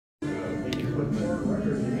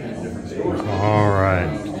All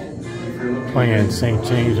right. Playing St.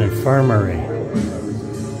 James Infirmary.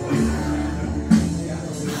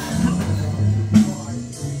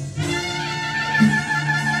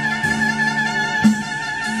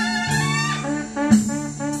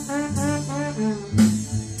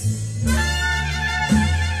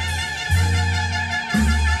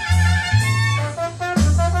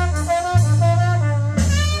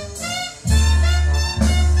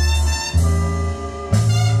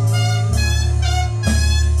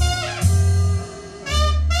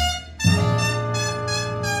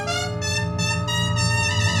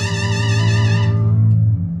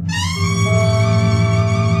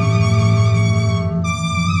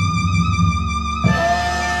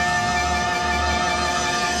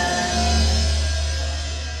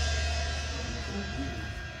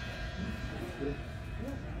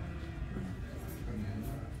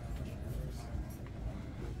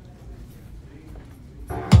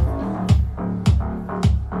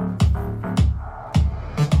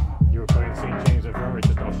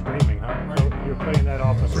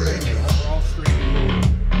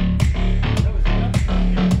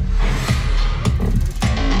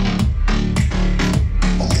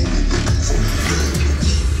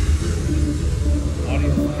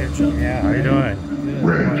 Yeah, how you doing?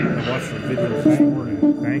 I watched the video this morning.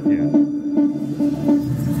 Thank you.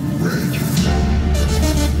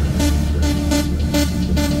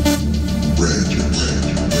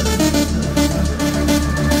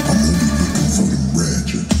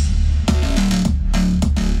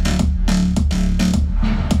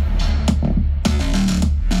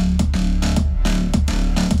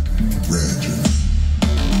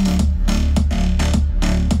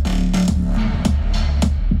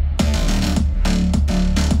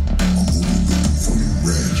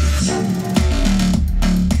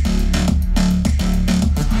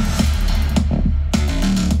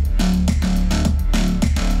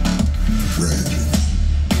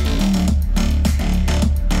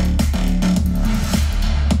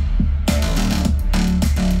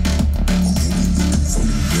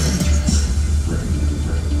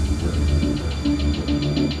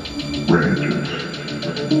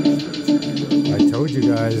 I told you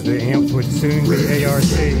guys the amp would soon be ARC.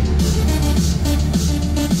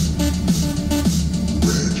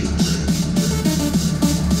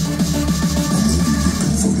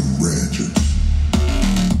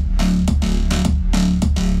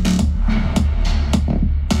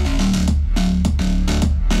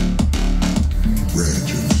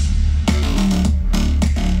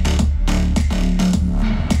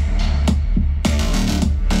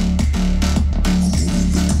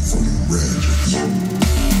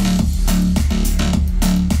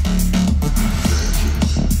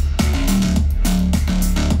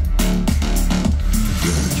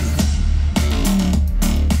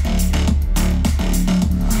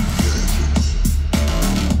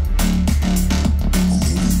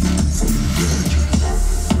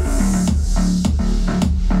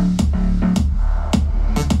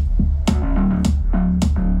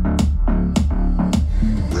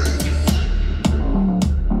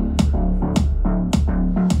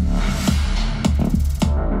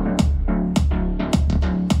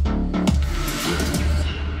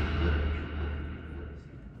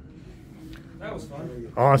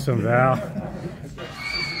 Awesome, Val.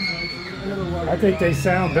 I think they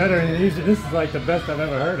sound better, and this is like the best I've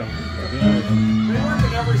ever heard them. They work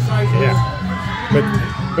in every size.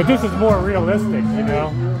 Yeah, but this is more realistic, you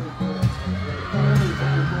know.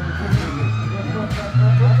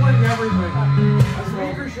 We're playing everything. A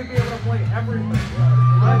speaker should be able to play everything.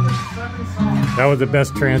 Not just 7 songs. That was the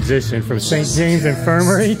best transition from St. James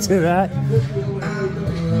Infirmary to that.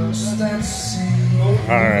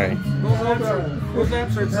 All right. Those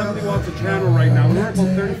amps are at 70 watts a channel right now. We're about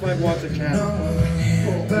 35 watts a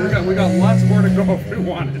channel. We got lots more to go if we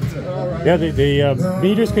wanted to. Yeah, the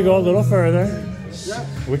meters could go a little further. Yeah.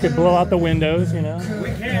 We could blow out the windows, you know.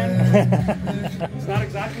 We can. It's not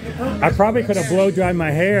exactly the purpose. I probably could have blow dried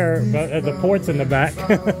my hair, but the port's in the back.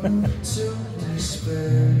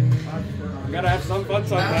 Gotta have some fun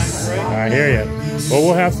sometimes, right? I hear you. Well,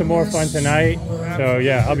 we'll have some more fun tonight. So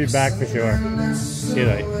yeah, I'll be back for sure. See you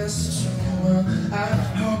later.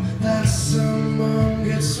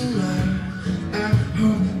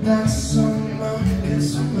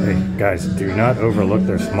 Hey guys, do not overlook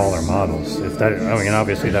their smaller models. If that, I mean,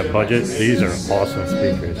 obviously that budget, these are awesome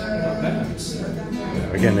speakers.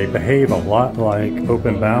 Again, they behave a lot like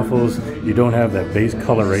open baffles. You don't have that bass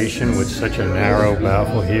coloration with such a narrow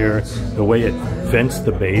baffle here. The way it vents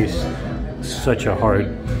the bass, such a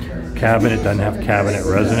hard cabinet, doesn't have cabinet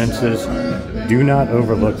resonances. Do not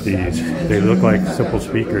overlook these. They look like simple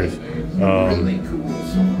speakers.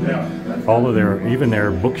 All of their, even their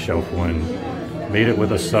bookshelf one, made it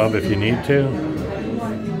with a sub if you need to.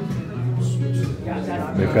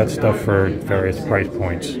 They've got stuff for various price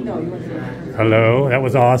points. Hello, that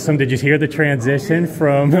was awesome. Did you hear the transition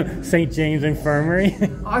from St. James Infirmary?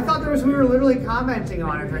 I thought we were literally commenting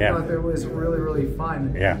on it. I thought it was really, really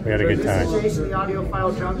fun. Yeah, we had a good time. This is Jason, the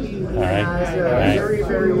audiophile junkie. He has a right. very,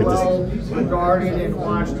 very well regarded and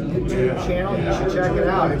watched YouTube channel. You should check it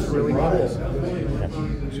out. It's really cool.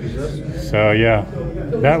 So yeah,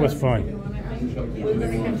 that was fun. We're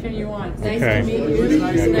going to continue on. Nice Okay. to meet you.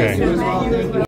 Nice to meet you.